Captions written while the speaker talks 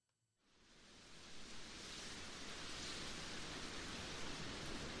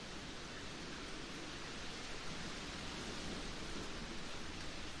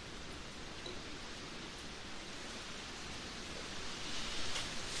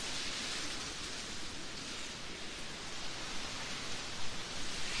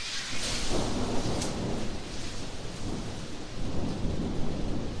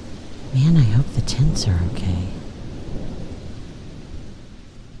the tents are okay.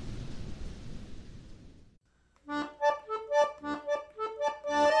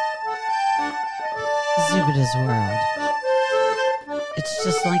 Zubita's world. It's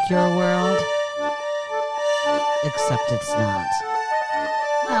just like your world, except it's not.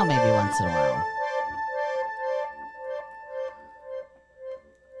 Well, maybe once in a while.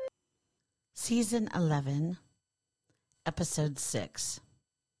 Season 11, Episode 6.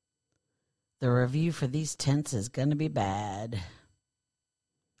 The review for these tents is going to be bad.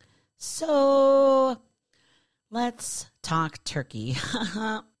 So, let's talk turkey.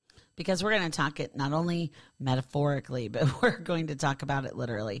 Because we're going to talk it not only metaphorically, but we're going to talk about it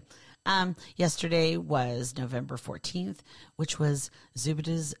literally. Yesterday was November 14th, which was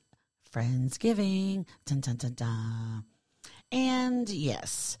Zubita's Friendsgiving. Dun, dun, dun, dun. And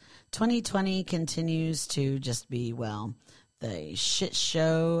yes, 2020 continues to just be, well, the shit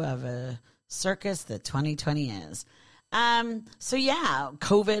show of a circus that 2020 is. So yeah,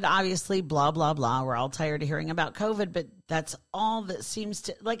 COVID, obviously, blah, blah, blah. We're all tired of hearing about COVID, but that's all that seems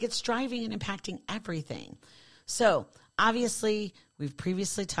to, like, it's driving and impacting everything. So obviously, we've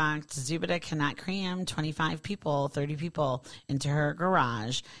previously talked, Zubita cannot cram 25 people, 30 people into her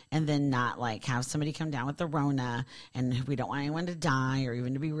garage and then not like have somebody come down with the Rona, and we don't want anyone to die or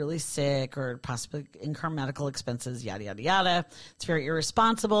even to be really sick or possibly incur medical expenses, yada, yada, yada. It's very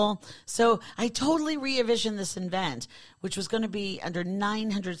irresponsible. So I totally re-envisioned this event, which was going to be under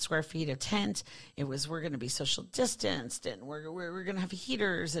 900 square feet of tent. We're going to be social distanced, and we're going to have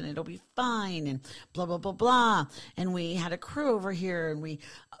heaters, and it'll be fine, and blah, blah, blah, blah. And we had a crew over here, and we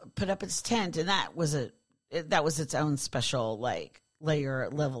put up its tent, and that was its own special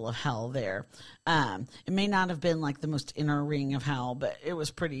level of hell there. It may not have been like the most inner ring of hell, but it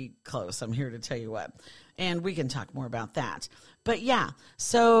was pretty close. I'm here to tell you what, and we can talk more about that. But yeah,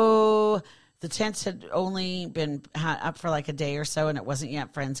 so the tents had only been up for like a day or so, and it wasn't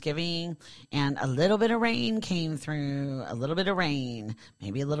yet Friendsgiving, and a little bit of rain came through, a little bit of rain,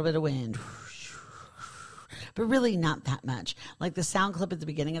 maybe a little bit of wind, but really not that much. Like the sound clip at the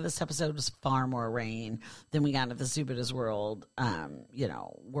beginning of this episode was far more rain than we got at the Zubita's World,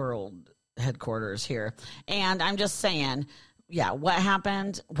 world headquarters here. And I'm just saying, yeah, what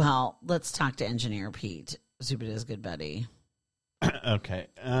happened? Well, let's talk to Engineer Pete, Zubita's good buddy. Okay.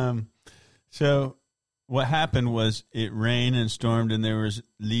 So what happened was it rained and stormed, and there was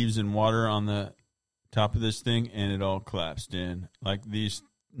leaves and water on the top of this thing, and it all collapsed in. Like these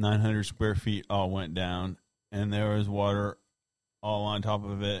 900 square feet all went down, and there was water all on top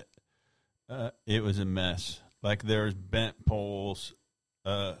of it. It was a mess. Like there was bent poles,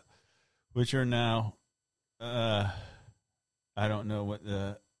 which are now, I don't know what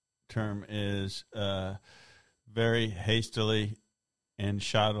the term is, very hastily and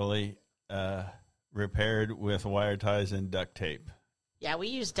shoddily repaired with wire ties and duct tape. Yeah, we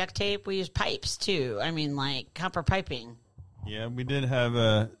use duct tape. We use pipes too. I mean, like copper piping. Yeah, we did have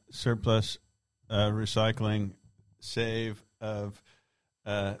a surplus recycling save of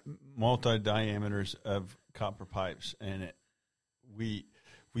multi-diameters of copper pipes, and we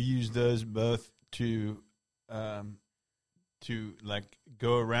used those both to like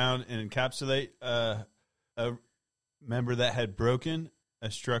go around and encapsulate a member that had broken, a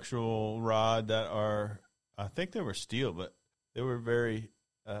structural rod that I think they were steel, but they were very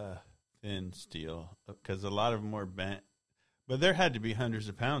thin steel because a lot of them were bent. But there had to be hundreds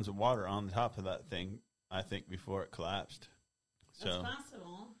of pounds of water on the top of that thing, I think, before it collapsed. So, that's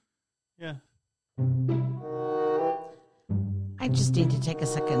possible. Yeah. I just need to take a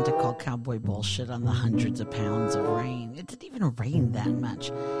second to call cowboy bullshit on the hundreds of pounds of rain. It didn't even rain that much.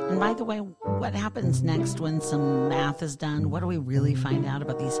 And by the way, what happens next when some math is done? What do we really find out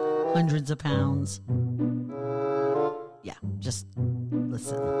about these hundreds of pounds? Yeah, just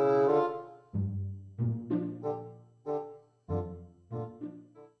listen.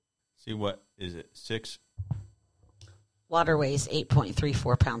 See, what is it? 6? Water weighs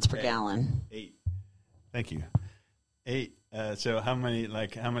 8.34 pounds per gallon. 8. Thank you. 8. So how many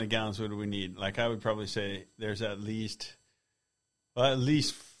gallons would we need? Like I would probably say there's that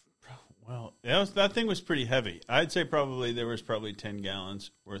thing was pretty heavy. I'd say there was probably 10 gallons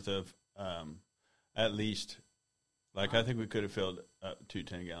worth of at least. Like I think we could have filled up 2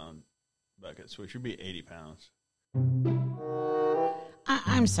 10-gallon buckets, which would be 80 pounds.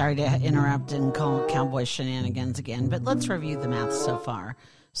 I'm sorry to interrupt and call cowboy shenanigans again, but let's review the math so far.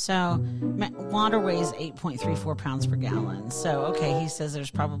 So water weighs 8.34 pounds per gallon. So, okay, he says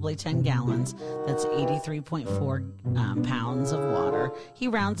there's probably 10 gallons. That's 83.4 pounds of water. He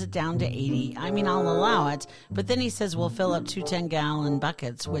rounds it down to 80. I mean, I'll allow it. But then he says we'll fill up 2 10-gallon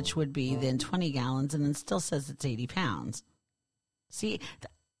buckets, which would be then 20 gallons, and then still says it's 80 pounds. See,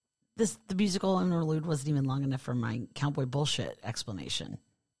 the musical interlude wasn't even long enough for my cowboy bullshit explanation.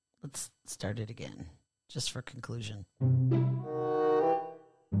 Let's start it again, just for conclusion.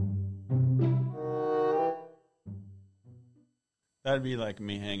 That'd be like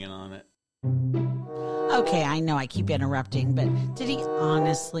me hanging on it. Okay, I know I keep interrupting, but did he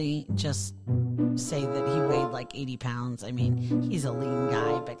honestly just say that he weighed like 80 pounds? I mean, he's a lean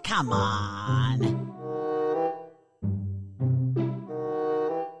guy, but come on.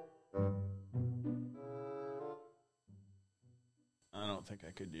 I don't think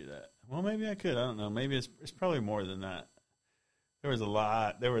I could do that. Well, maybe I could. I don't know. Maybe it's probably more than that. There was a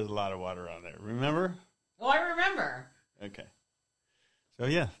lot of water on there. Remember? Oh, I remember. Okay. So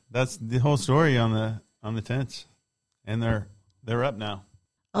yeah, that's the whole story on the tents, and they're up now.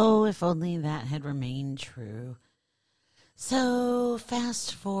 Oh, if only that had remained true. So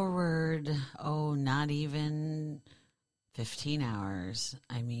fast forward, not even 15 hours.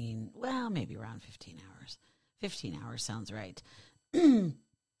 I mean, well, maybe around 15 hours. 15 hours sounds right.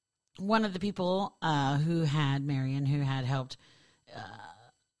 One of the people Marion, who had helped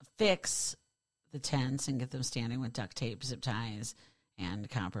fix the tents and get them standing with duct tape, zip ties, and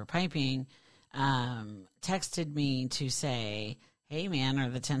copper piping, texted me to say, hey, man, are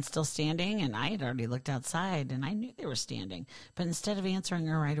the tents still standing? And I had already looked outside, and I knew they were standing. But instead of answering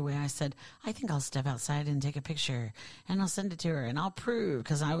her right away, I said, I think I'll step outside and take a picture, and I'll send it to her, and I'll prove,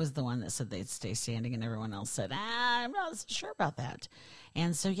 because I was the one that said they'd stay standing, and everyone else said, I'm not so sure about that.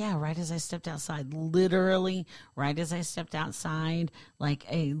 And so, yeah, right as I stepped outside, literally right as I stepped outside, like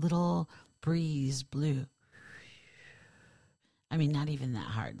a little breeze blew. I mean, not even that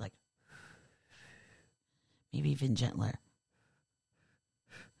hard, like maybe even gentler.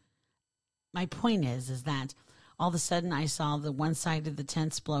 My point is that all of a sudden I saw the one side of the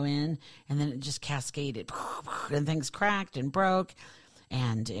tents blow in, and then it just cascaded, and things cracked and broke,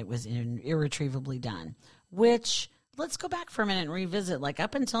 and it was irretrievably done. Which, let's go back for a minute and revisit. Like,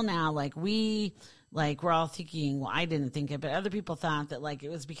 up until now, we're all thinking, well, I didn't think it, but other people thought that, like, it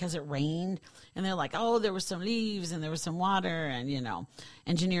was because it rained, and they're like, oh, there was some leaves and there was some water, and,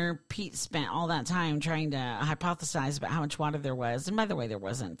 engineer Pete spent all that time trying to hypothesize about how much water there was. And by the way, there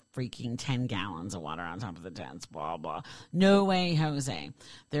wasn't freaking 10 gallons of water on top of the tents, blah, blah. No way, Jose.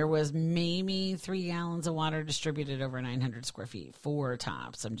 There was maybe 3 gallons of water distributed over 900 square feet, 4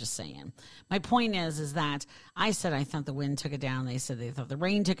 tops. I'm just saying. My point is that I said I thought the wind took it down. They said they thought the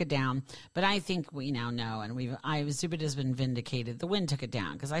rain took it down, but I think we now know, and Zubit has been vindicated. The wind took it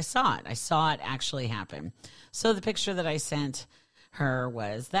down because I saw it. I saw it actually happen. So the picture that I sent her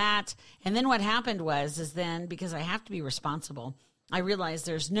was that. And then what happened is then, because I have to be responsible, I realized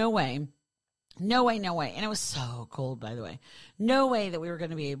there's no way, and it was so cold, by the way, no way that we were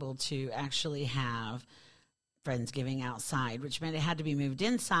going to be able to actually have Friendsgiving outside, which meant it had to be moved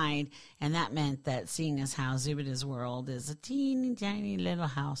inside, and that meant that, seeing as how Zubita's world is a teeny tiny little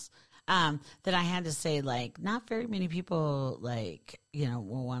house, that I had to say, like, not very many people, like,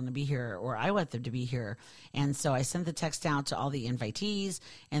 will want to be here, or I want them to be here. And so I sent the text out to all the invitees,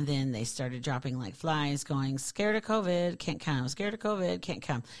 and then they started dropping like flies, going, scared of COVID, can't come, scared of COVID, can't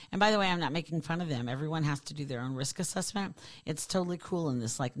come. And by the way, I'm not making fun of them. Everyone has to do their own risk assessment. It's totally cool in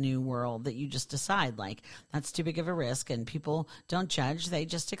this like new world that you just decide, like, that's too big of a risk, and people don't judge, they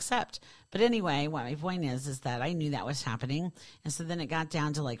just accept. But anyway, what my point is that I knew that was happening. And so then it got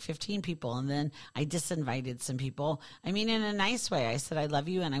down to like 15 people, and then I disinvited some people. I mean, in a nice way. I said, I love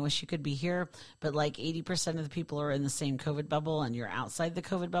you and I wish you could be here, but like 80% of the people are in the same COVID bubble, and you're outside the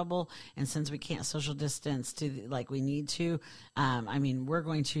COVID bubble. And since we can't social distance like we need to, I mean, we're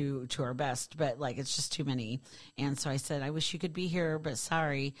going to our best, but like, it's just too many. And so I said, I wish you could be here, but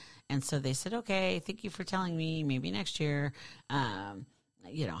sorry. And so they said, okay, thank you for telling me, maybe next year.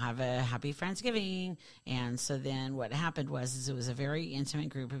 Have a happy Friendsgiving. And so then what happened was it was a very intimate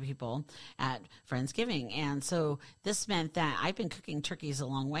group of people at Friendsgiving. And so this meant that I've been cooking turkeys a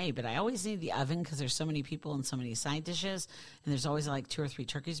long way, but I always need the oven because there's so many people and so many side dishes, and there's always like 2 or 3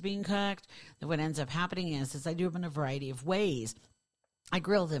 turkeys being cooked. And what ends up happening is I do them in a variety of ways. I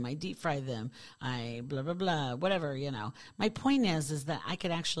grill them, I deep fry them, I blah, blah, blah, whatever, My point is that I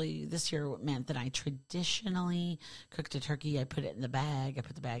could actually, this year meant that I traditionally cooked a turkey. I put it in the bag. I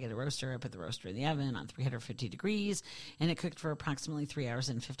put the bag in a roaster. I put the roaster in the oven on 350 degrees, and it cooked for approximately 3 hours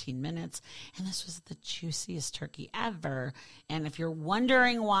and 15 minutes. And this was the juiciest turkey ever. And if you're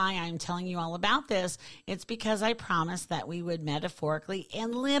wondering why I'm telling you all about this, it's because I promised that we would metaphorically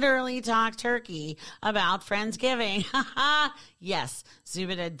and literally talk turkey about Friendsgiving. Yes.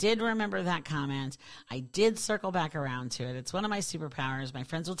 Zubida did remember that comment. I did circle back around to it. It's one of my superpowers. My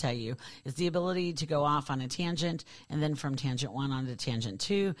friends will tell you is the ability to go off on a tangent, and then from tangent 1 onto tangent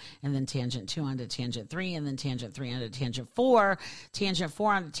 2, and then tangent 2 onto tangent 3, and then tangent 3 onto tangent 4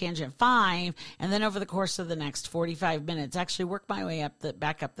 onto tangent 5, and then over the course of the next 45 minutes, actually work my way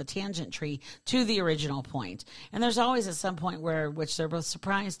back up the tangent tree to the original point. And there's always at some point which they're both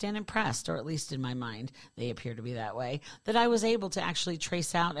surprised and impressed, or at least in my mind, they appear to be that way, that I was able to actually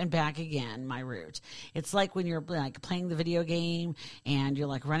trace out and back again my route. It's like when you're like playing the video game and you're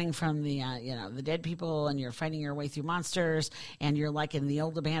like running from the the dead people, and you're fighting your way through monsters, and you're like in the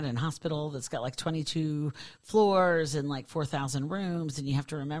old abandoned hospital that's got like 22 floors and like 4,000 rooms, and you have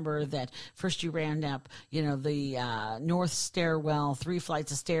to remember that first you ran up the north stairwell, 3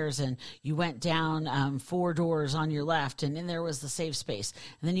 flights of stairs, and you went down 4 doors on your left, and in there was the safe space,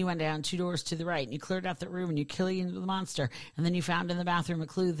 and then you went down 2 doors to the right, and you cleared out that room, and you killed the monster, and then you found in the bathroom a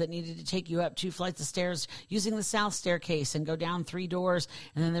clue that needed to take you up 2 flights of stairs using the south staircase, and go down 3 doors,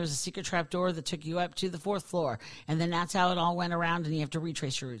 and then there was a secret trap door that took you up to the 4th floor, and then that's how it all went around, and you have to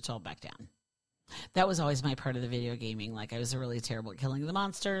retrace your routes all back down. That was always my part of the video gaming. Like, I was really terrible at killing the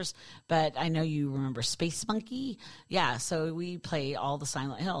monsters, but I know you remember Space Monkey. Yeah, so we play all the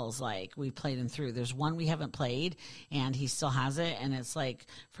Silent Hills. Like, we played them through. There's one we haven't played, and he still has it, and it's like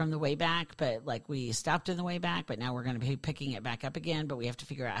from the way back, but like we stopped in the way back, but now we're going to be picking it back up again, but we have to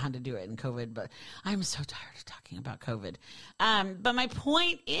figure out how to do it in COVID. But I'm so tired of talking about COVID. But my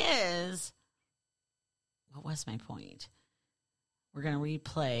point is, what was my point? We're going to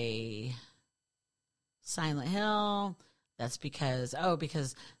replay Silent Hill. That's because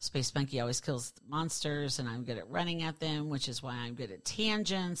Space Monkey always kills monsters, and I'm good at running at them, which is why I'm good at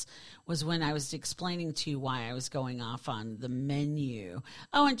tangents, was when I was explaining to you why I was going off on the menu.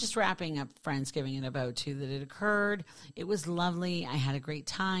 Oh, and just wrapping up Friendsgiving in a bow, too, that it occurred. It was lovely. I had a great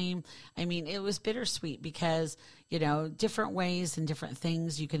time. I mean, it was bittersweet because, different ways and different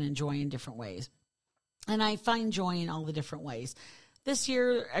things you can enjoy in different ways. And I find joy in all the different ways. This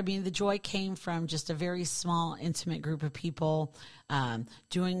year, I mean, the joy came from just a very small, intimate group of people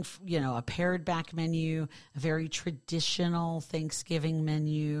doing, a pared back menu, a very traditional Thanksgiving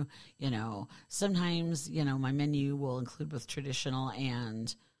menu. Sometimes, my menu will include both traditional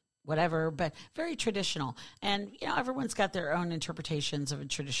and whatever, but very traditional. And, everyone's got their own interpretations of a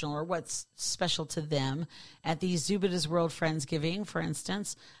traditional or what's special to them. At the Zubida's World Friendsgiving, for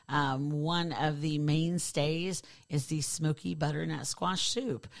instance, one of the mainstays is the smoky butternut squash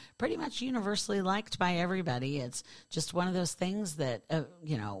soup. Pretty much universally liked by everybody. It's just one of those things that,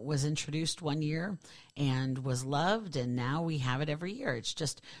 was introduced one year and was loved, and now we have it every year. It's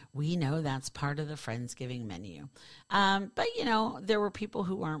just, we know that's part of the Friendsgiving menu. But, there were people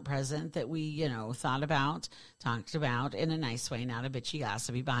who weren't present that we, thought about, talked about in a nice way, not a bitchy,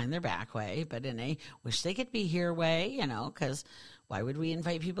 gossipy, behind their back way, but in a wish they could be here way, because why would we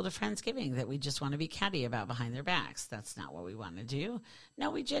invite people to Friendsgiving that we just want to be catty about behind their backs? That's not what we want to do.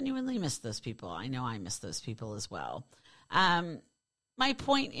 No, we genuinely miss those people. I know I miss those people as well. My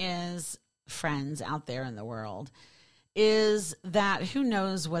point is, friends out there in the world, is that who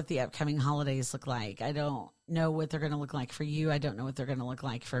knows what the upcoming holidays look like. I don't know what they're going to look like for you. I don't know what they're going to look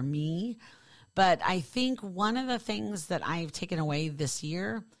like for me. But I think one of the things that I've taken away this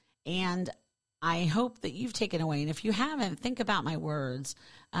year, and I hope that you've taken away, and if you haven't, think about my words.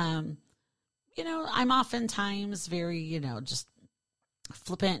 I'm oftentimes very, just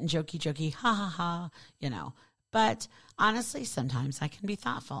flippant and jokey, ha, ha, ha, But honestly, sometimes I can be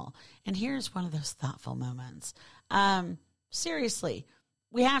thoughtful. And here's one of those thoughtful moments. Seriously,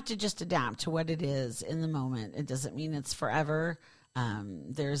 we have to just adapt to what it is in the moment. It doesn't mean it's forever.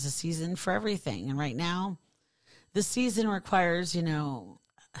 There's a season for everything. And right now, the season requires,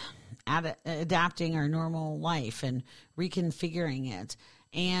 adapting our normal life and reconfiguring it.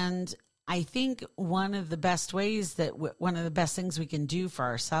 And I think one of the best ways one of the best things we can do for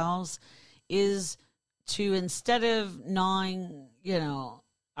ourselves is to, instead of gnashing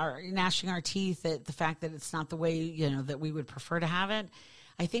our teeth at the fact that it's not the way, that we would prefer to have it,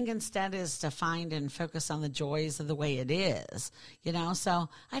 I think instead is to find and focus on the joys of the way it is, So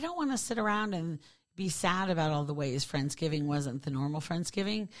I don't want to sit around and, be sad about all the ways Friendsgiving wasn't the normal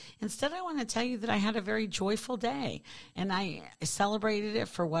Friendsgiving. Instead, I want to tell you that I had a very joyful day, and I celebrated it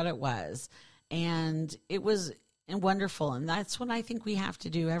for what it was. And it was wonderful. And that's what I think we have to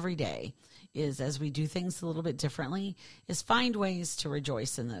do every day, is as we do things a little bit differently, is find ways to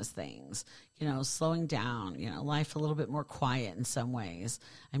rejoice in those things. Slowing down, life a little bit more quiet in some ways.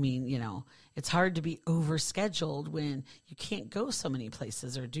 I mean, it's hard to be overscheduled when you can't go so many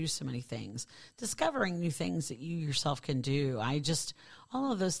places or do so many things. Discovering new things that you yourself can do.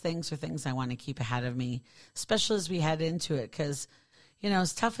 All of those things are things I want to keep ahead of me, especially as we head into it, because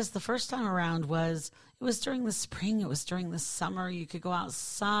as tough as the first time around was, it was during the spring, it was during the summer. You could go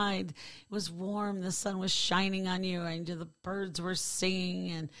outside. It was warm. The sun was shining on you, and the birds were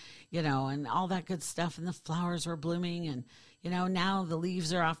singing, and, and all that good stuff. And the flowers were blooming. And, now the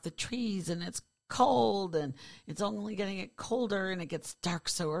leaves are off the trees, and it's cold, and it's only going to get colder, and it gets dark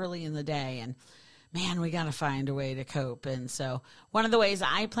so early in the day. And man, we got to find a way to cope. And so one of the ways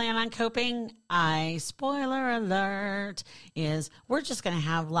I plan on coping, spoiler alert, is we're just going to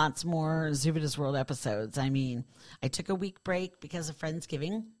have lots more Zubida's World episodes. I mean, I took a week break because of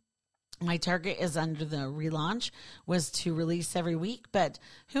Friendsgiving. My target is under the relaunch was to release every week, but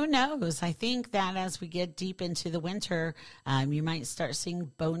who knows? I think that as we get deep into the winter, you might start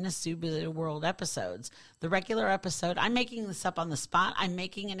seeing bonus Zubida World episodes. The regular episode, I'm making this up on the spot. I'm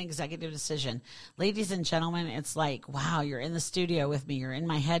making an executive decision. Ladies and gentlemen, it's like, wow, you're in the studio with me. You're in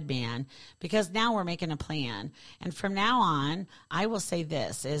my head, man, because now we're making a plan. And from now on, I will say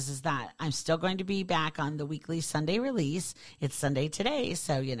this, is that I'm still going to be back on the weekly Sunday release. It's Sunday today,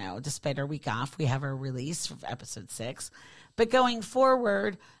 so, despite our week off, we have our release of episode 6. But going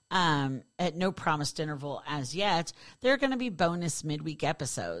forward, at no promised interval as yet, there are going to be bonus midweek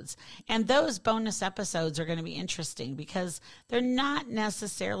episodes. And those bonus episodes are going to be interesting because they're not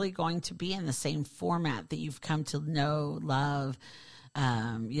necessarily going to be in the same format that you've come to know, love,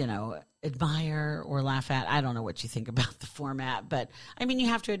 admire or laugh at. I don't know what you think about the format, but I mean, you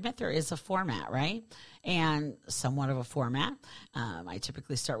have to admit there is a format, right? And somewhat of a format. I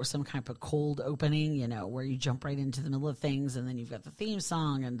typically start with some kind of a cold opening, where you jump right into the middle of things, and then you've got the theme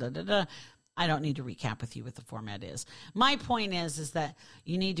song and da-da-da. I don't need to recap with you what the format is. My point is that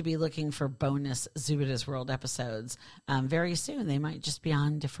you need to be looking for bonus Zubida's World episodes very soon. They might just be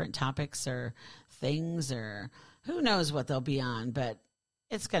on different topics or things, or who knows what they'll be on, but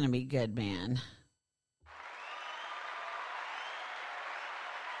it's going to be good, man.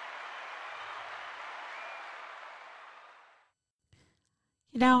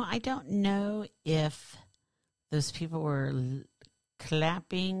 I don't know if those people were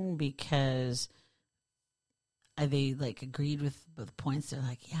clapping because they agreed with the points. They're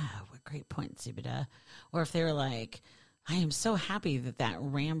like, yeah, what great points, Zubida. Or if they were like, I am so happy that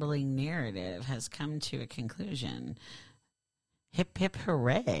rambling narrative has come to a conclusion. Hip, hip,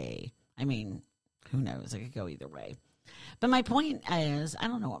 hooray. I mean, who knows? It could go either way. But my point is, I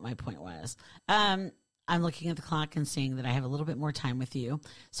don't know what my point was. I'm looking at the clock and seeing that I have a little bit more time with you.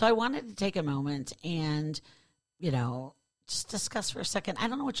 So I wanted to take a moment and, just discuss for a second. I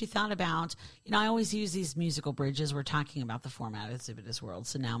don't know what you thought about, I always use these musical bridges. We're talking about the format of Zubida's World.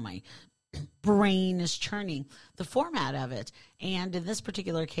 So now my brain is churning the format of it. And in this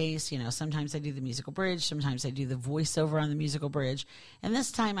particular case, sometimes I do the musical bridge, sometimes I do the voiceover on the musical bridge. And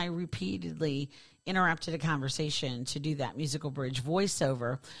this time I repeatedly interrupted a conversation to do that musical bridge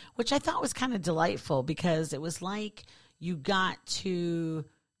voiceover, which I thought was kind of delightful because it was like you got to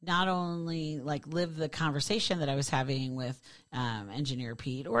not only live the conversation that I was having with Engineer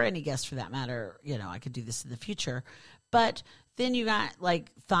Pete or any guest for that matter. I could do this in the future, but then you got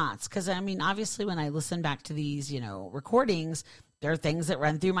thoughts. Cause I mean, obviously when I listen back to these, recordings, there are things that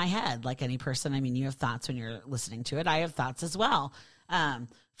run through my head like any person. I mean, you have thoughts when you're listening to it. I have thoughts as well.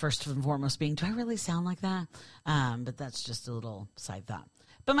 First and foremost being, do I really sound like that? But that's just a little side thought.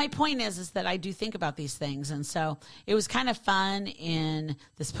 But my point is that I do think about these things. And so it was kind of fun in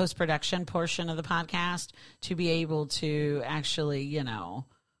this post-production portion of the podcast to be able to actually,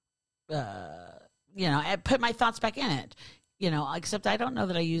 put my thoughts back in it, except I don't know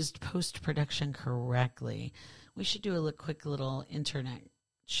that I used post-production correctly. We should do a quick little internet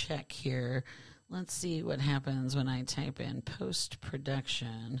check here. Let's see what happens when I type in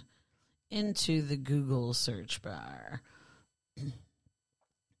post-production into the Google search bar.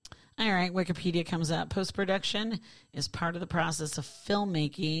 All right, Wikipedia comes up. Post-production is part of the process of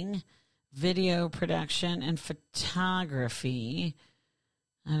filmmaking, video production, and photography.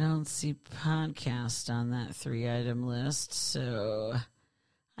 I don't see podcast on that 3-item list, so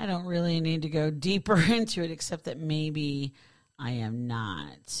I don't really need to go deeper into it, except that maybe I am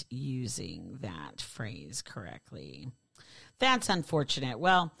not using that phrase correctly. That's unfortunate.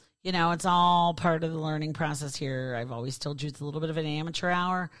 Well, it's all part of the learning process here. I've always told you it's a little bit of an amateur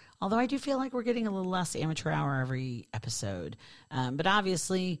hour, although I do feel like we're getting a little less amateur hour every episode. But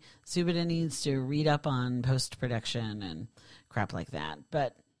obviously, Zubida needs to read up on post-production and crap like that.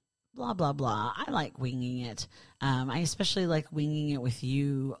 But blah, blah, blah. I like winging it. I especially like winging it with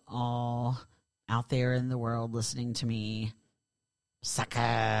you all out there in the world listening to me.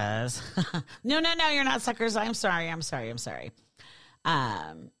 Suckers. No, you're not suckers. I'm sorry.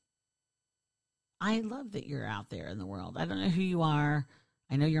 I love that you're out there in the world. I don't know who you are.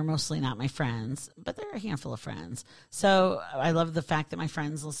 I know you're mostly not my friends, but there are a handful of friends. So I love the fact that my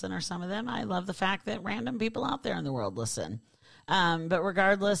friends listen, or some of them. I love the fact that random people out there in the world listen. But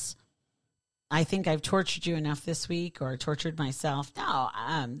regardless, I think I've tortured you enough this week, or tortured myself. No,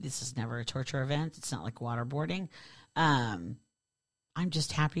 this is never a torture event. It's not like waterboarding. I'm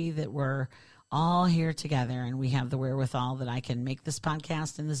just happy that we're all here together and we have the wherewithal that I can make this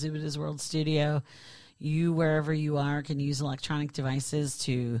podcast in the Zubida's World studio. You, wherever you are, can use electronic devices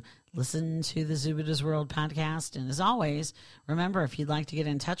to listen to the Zubida's World podcast. And as always, remember, if you'd like to get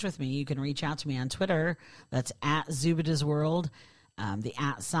in touch with me, you can reach out to me on Twitter. That's at Zubida's World, the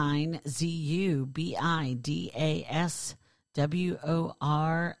 @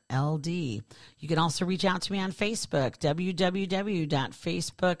 ZUBIDASWORLD. You can also reach out to me on Facebook,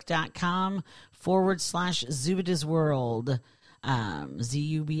 www.facebook.com/Zubida's World.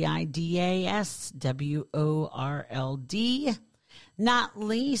 ZUBIDASWORLD. Not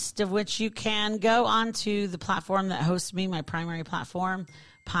least of which, you can go onto the platform that hosts me, my primary platform,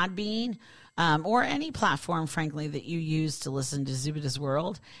 Podbean, or any platform, frankly, that you use to listen to Zubida's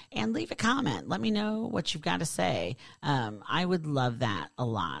World, and leave a comment. Let me know what you've got to say. I would love that a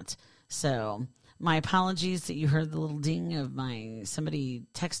lot. So my apologies that you heard the little ding of somebody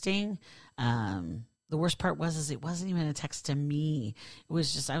texting. The worst part is it wasn't even a text to me. It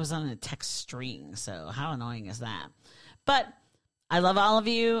was just, I was on a text string. So how annoying is that? But I love all of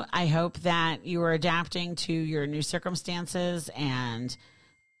you. I hope that you are adapting to your new circumstances, and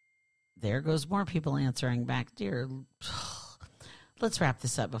there goes more people answering back. Dear, let's wrap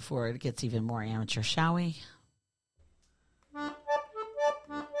this up before it gets even more amateur, shall we?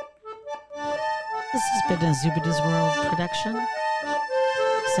 This has been a Zubida's World production.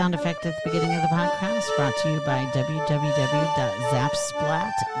 Sound effect at the beginning of the podcast brought to you by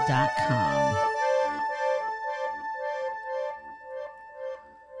www.zapsplat.com.